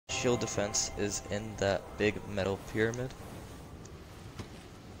shield defense is in that big metal pyramid.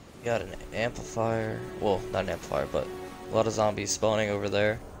 You got an amplifier, well, not an amplifier, but a lot of zombies spawning over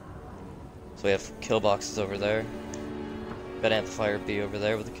there. So we have kill boxes over there. Got amplifier B over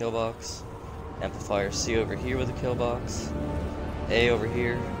there with a kill box. Amplifier C over here with a kill box. A over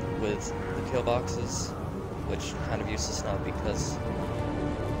here with the kill boxes, which kind of useless now because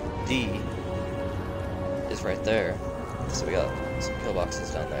D is right there. So we got some kill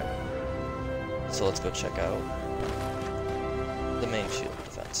boxes down there. So let's go check out the main shield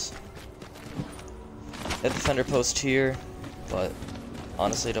defense. Have defender post here, but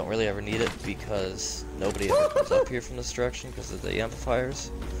honestly don't really ever need it because nobody ever comes up here from this direction because of the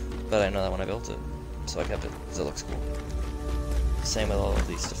amplifiers. But I know that when I built it, so I kept it because it looks cool. Same with all of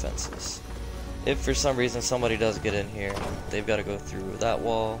these defenses. If for some reason somebody does get in here, they've got to go through that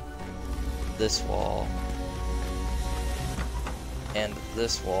wall, this wall, and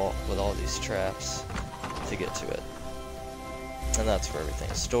this wall with all these traps to get to it. And that's where everything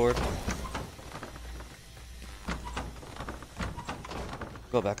is stored.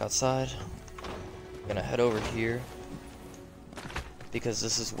 Go back outside. I'm gonna head over here because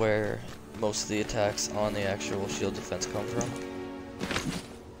this is where most of the attacks on the actual shield defense come from.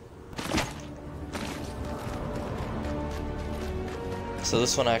 So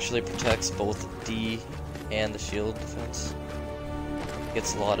this one actually protects both D and the shield defense.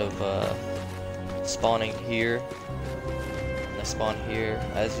 Gets a lot of spawning here. And I spawn here.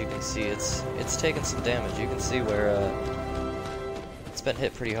 As you can see, it's taken some damage. You can see where it's been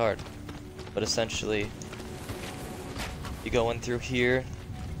hit pretty hard. But essentially, you go in through here,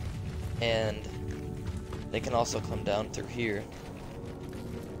 and they can also come down through here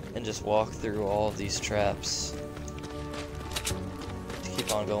and just walk through all of these traps to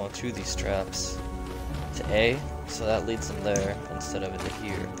keep on going through these traps to A, so that leads them there instead of into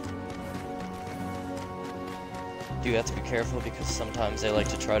here. You have to be careful because sometimes they like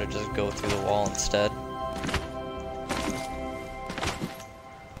to try to just go through the wall instead.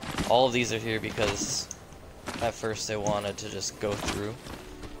 All of these are here because at first they wanted to just go through,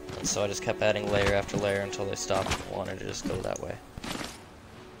 and so I just kept adding layer after layer until they stopped and wanted to just go that way.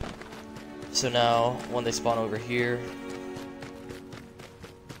 So now, when they spawn over here,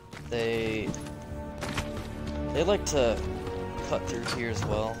 they like to cut through here as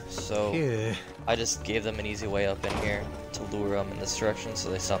well, so yeah. I just gave them an easy way up in here to lure them in this direction, so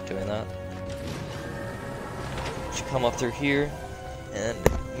they stopped doing that. You come up through here and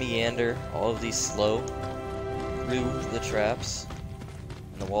meander all of these slow through the traps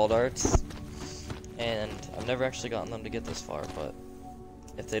and the wall darts, and I've never actually gotten them to get this far, but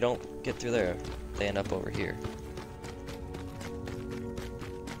if they don't get through there, they end up over here.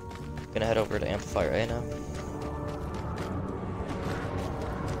 Gonna head over to Amplifier A now.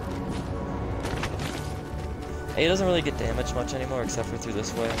 A doesn't really get damaged much anymore except for through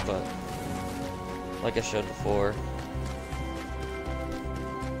this way, but like I showed before,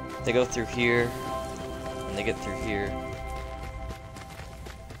 they go through here, and they get through here,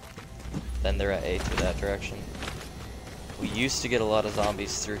 then they're at A through that direction. We used to get a lot of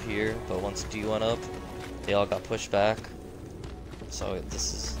zombies through here, but once D went up, they all got pushed back. So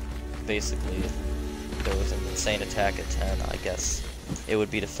this is basically, if there was an insane attack at 10, I guess it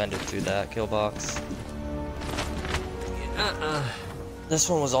would be defended through that kill box. This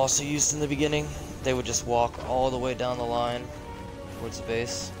one was also used in the beginning. They would just walk all the way down the line towards the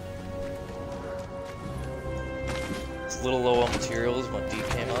base. It's a little low on materials when D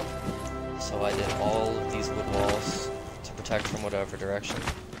came up, so I did all of these wood walls to protect from whatever direction.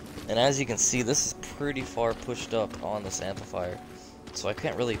 And as you can see, this is pretty far pushed up on this amplifier, so I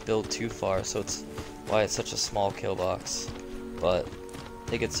can't really build too far, so it's why it's such a small kill box, but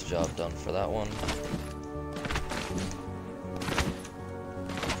it gets the job done for that one.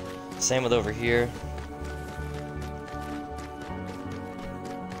 Same with over here.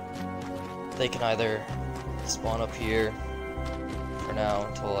 They can either spawn up here for now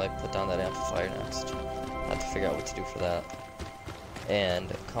until I put down that amplifier next. I have to figure out what to do for that.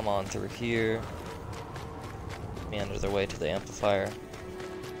 And come on through here, meander their way to the amplifier.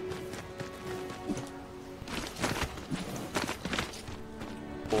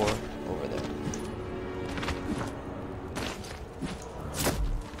 Or over there.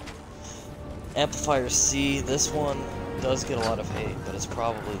 Amplifier C, this one does get a lot of hate, but it's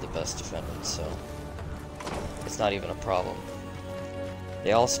probably the best defended, so it's not even a problem.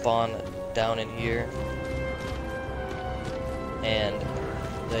 They all spawn down in here, and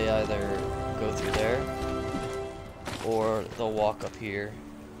they either go through there, or they'll walk up here.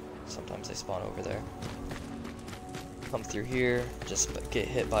 Sometimes they spawn over there. come through here, just get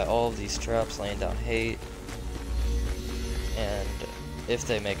hit by all of these traps laying down hate, and if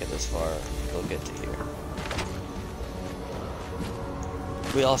they make it this far, they'll get to here.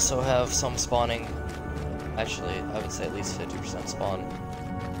 We also have some spawning, actually I would say at least 50% spawn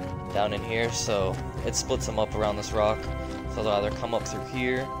down in here, so it splits them up around this rock, so they'll either come up through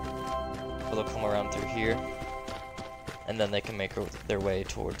here, or they'll come around through here, and then they can make their way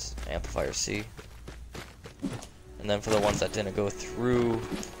towards Amplifier C. And then for the ones that didn't go through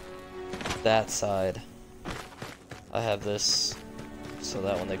that side, I have this so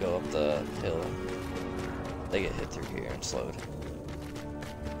that when they go up the hill, they get hit through here and slowed.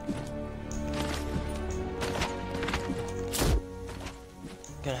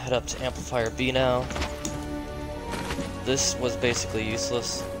 Gonna head up to Amplifier B now. This was basically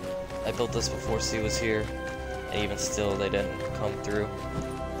useless. I built this before C was here, and even still they didn't come through.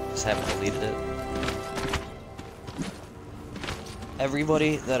 Just haven't deleted it.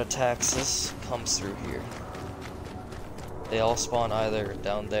 Everybody that attacks this comes through here. They all spawn either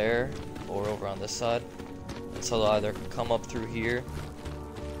down there or over on this side. And so they'll either come up through here,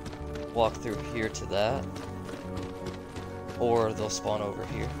 walk through here to that, or they'll spawn over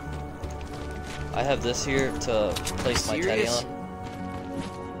here. I have this here to place my Teddy on.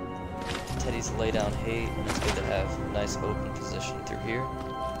 Teddy's lay down hate, and it's good to have a nice open position through here.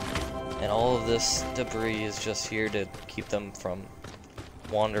 And all of this debris is just here to keep them from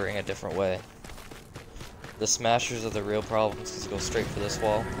wandering a different way. The smashers are the real problems because they go straight for this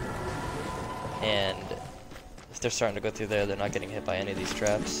wall. And if they're starting to go through there, they're not getting hit by any of these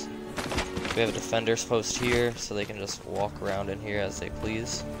traps. We have a defender's post here, so they can just walk around in here as they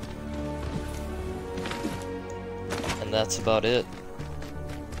please. And that's about it.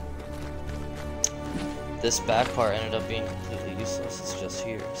 This back part ended up being completely useless. It's just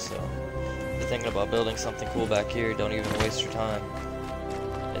here, so if you're thinking about building something cool back here, don't even waste your time.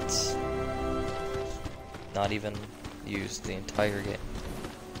 It's not even used the entire game.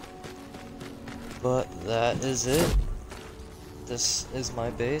 But that is it. This is my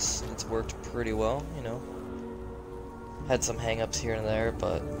base. It's worked pretty well, you know. Had some hang-ups here and there,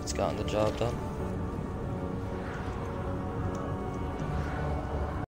 but it's gotten the job done.